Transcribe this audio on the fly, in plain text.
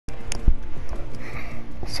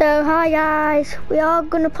So hi guys, we are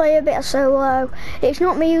going to play a bit of solo. It's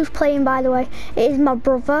not me who's playing, by the way, it is my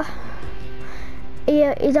brother.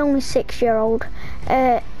 He's only 6-year-old.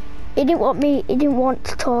 He didn't want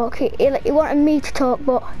to talk, he wanted me to talk,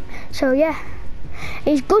 but, so yeah.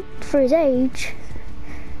 He's good for his age.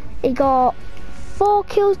 He got 4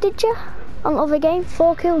 kills, did you? On the other game,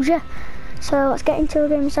 4 kills, yeah. So let's get into a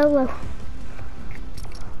game of solo.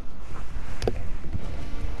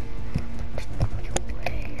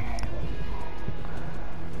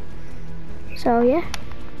 So yeah,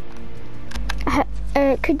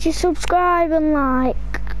 could you subscribe and like,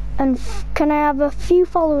 and can I have a few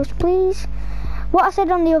followers please? What I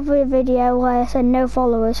said on the other video where I said no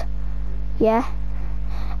followers, yeah,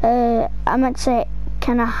 I meant to say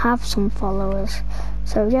can I have some followers.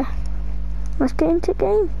 So yeah, let's get into the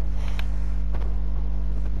game.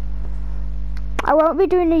 I won't be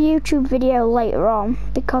doing a YouTube video later on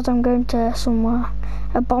because I'm going to somewhere,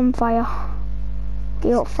 a bonfire.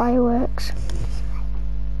 Get up fireworks.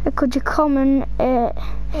 Could you comment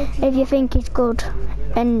if you think it's good,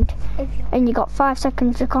 and you got 5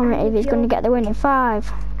 seconds to comment if he's going to get the win in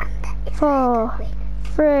 5, 4,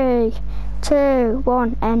 3, 2,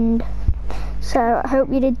 1, end. So I hope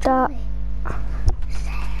you did that.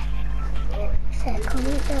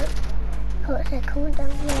 Comment down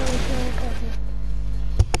below.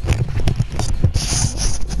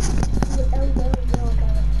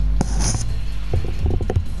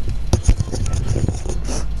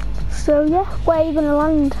 So yeah, where are you gonna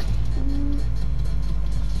land?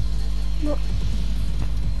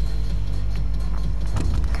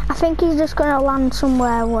 I think he's just gonna land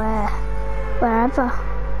somewhere wherever.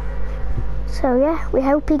 So yeah, we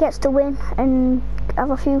hope he gets the win and have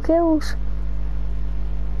a few kills.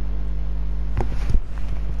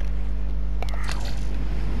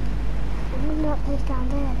 Not this down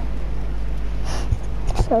there.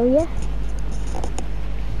 So yeah.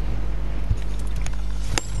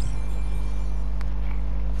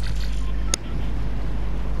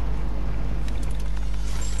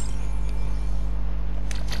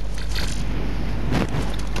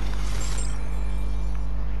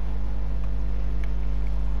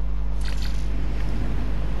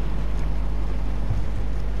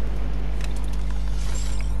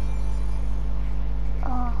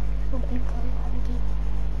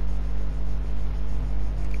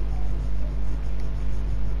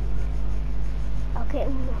 Okay,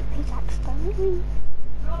 pickaxe down.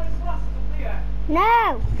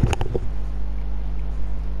 No!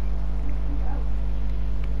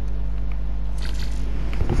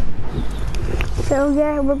 So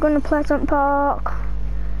yeah, we're gonna Pleasant Park.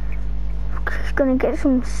 Just gonna get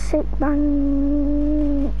some sick bangers.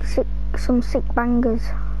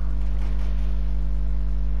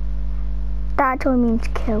 That actually means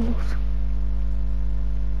kills.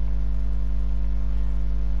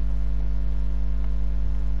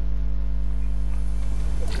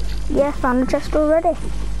 Yeah, found the chest already.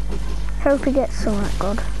 Hope he gets something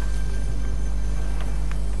good.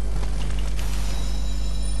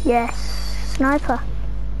 Yes, sniper.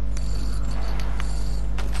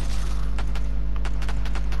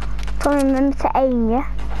 Tommy, remember to aim, yeah?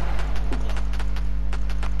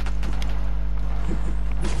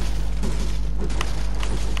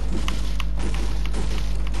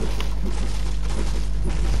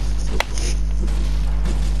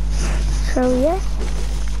 So yeah.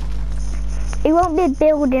 He won't be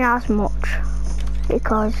building as much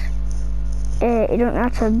because he don't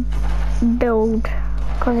have to build,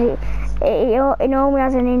 because he normally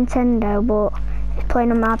has a Nintendo, but he's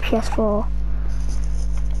playing on my PS4.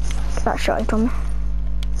 That shot it on me.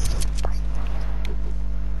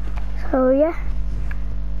 So yeah,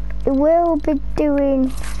 he will be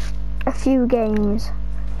doing a few games.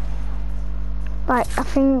 Like I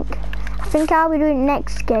think I'll be doing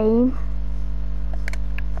next game.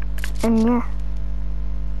 And yeah.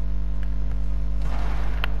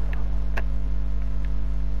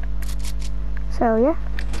 So yeah.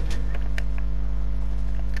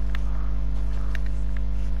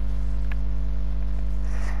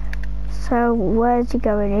 So where's he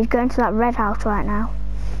going? He's going to that red house right now.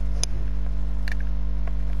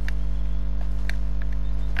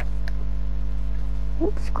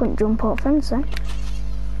 Oops, couldn't jump off fence then.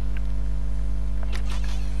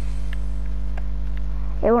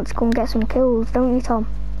 He wants to come get some kills, don't you, Tom?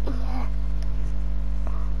 Yeah.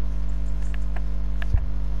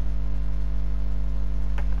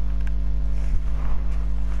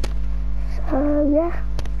 So yeah.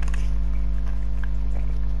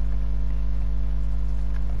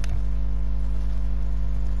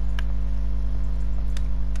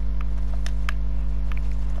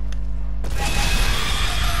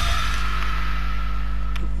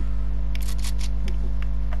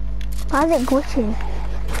 Why is it glitching?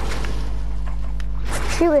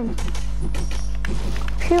 Shoot him.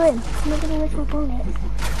 Shoot him. I'm not gonna waste my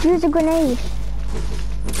bullets. Use a grenade.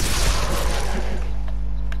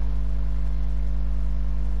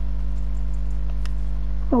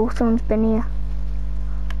 Oh, someone's been here.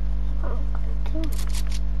 What I'm gonna do?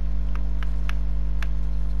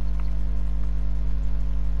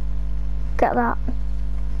 Get that.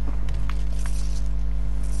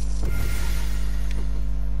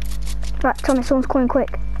 Right, tell me someone's coming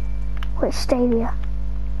quick. Quick, stay there.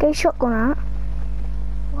 Get your shotgun out.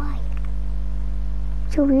 Why?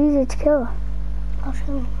 She'll be easy to kill. I'll show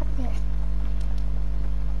them like this.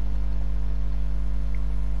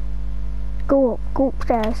 Go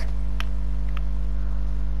upstairs.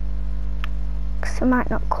 'Cause they might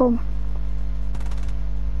not come.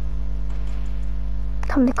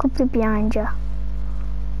 Tom, they could be behind you.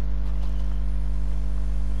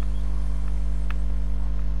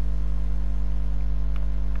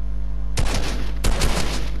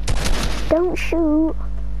 Don't shoot.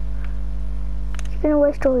 You're gonna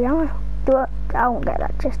waste all your ammo. Do it. I won't get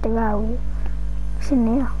that just around you. It's in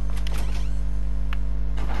there.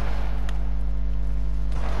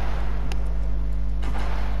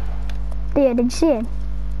 There, did you see him?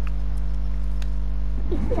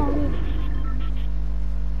 It's down here.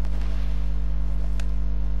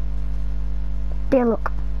 There,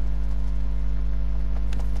 look.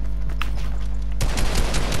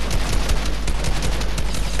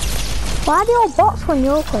 Why are they all bots when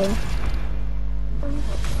you're playing?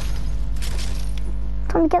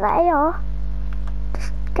 Trying to get that AR.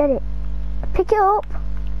 Just get it. Pick it up.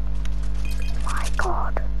 My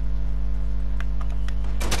God.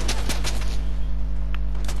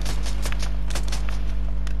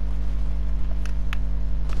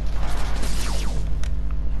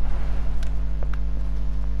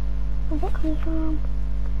 Where's it coming from?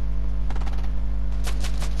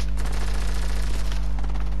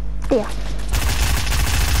 There.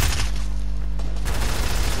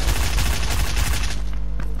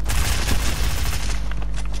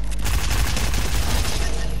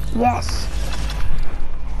 Yes.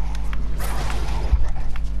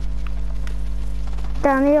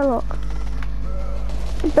 Down here, look.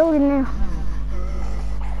 Building now.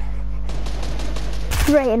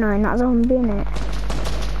 Right annoying, that zombie in it.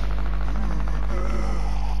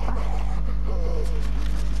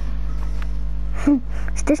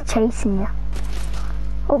 It's just chasing you.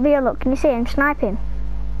 Over here, look, can you see him sniping?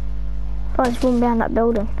 Oh, there's one behind that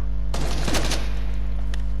building.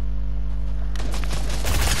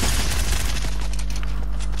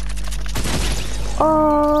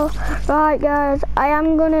 Oh, right guys,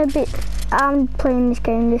 I'm playing this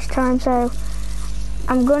game this time, so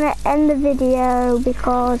I'm gonna end the video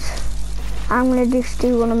because I'm gonna just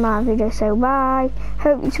do one of my videos, so bye.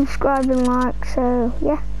 Hope you subscribe and like, so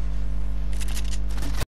yeah.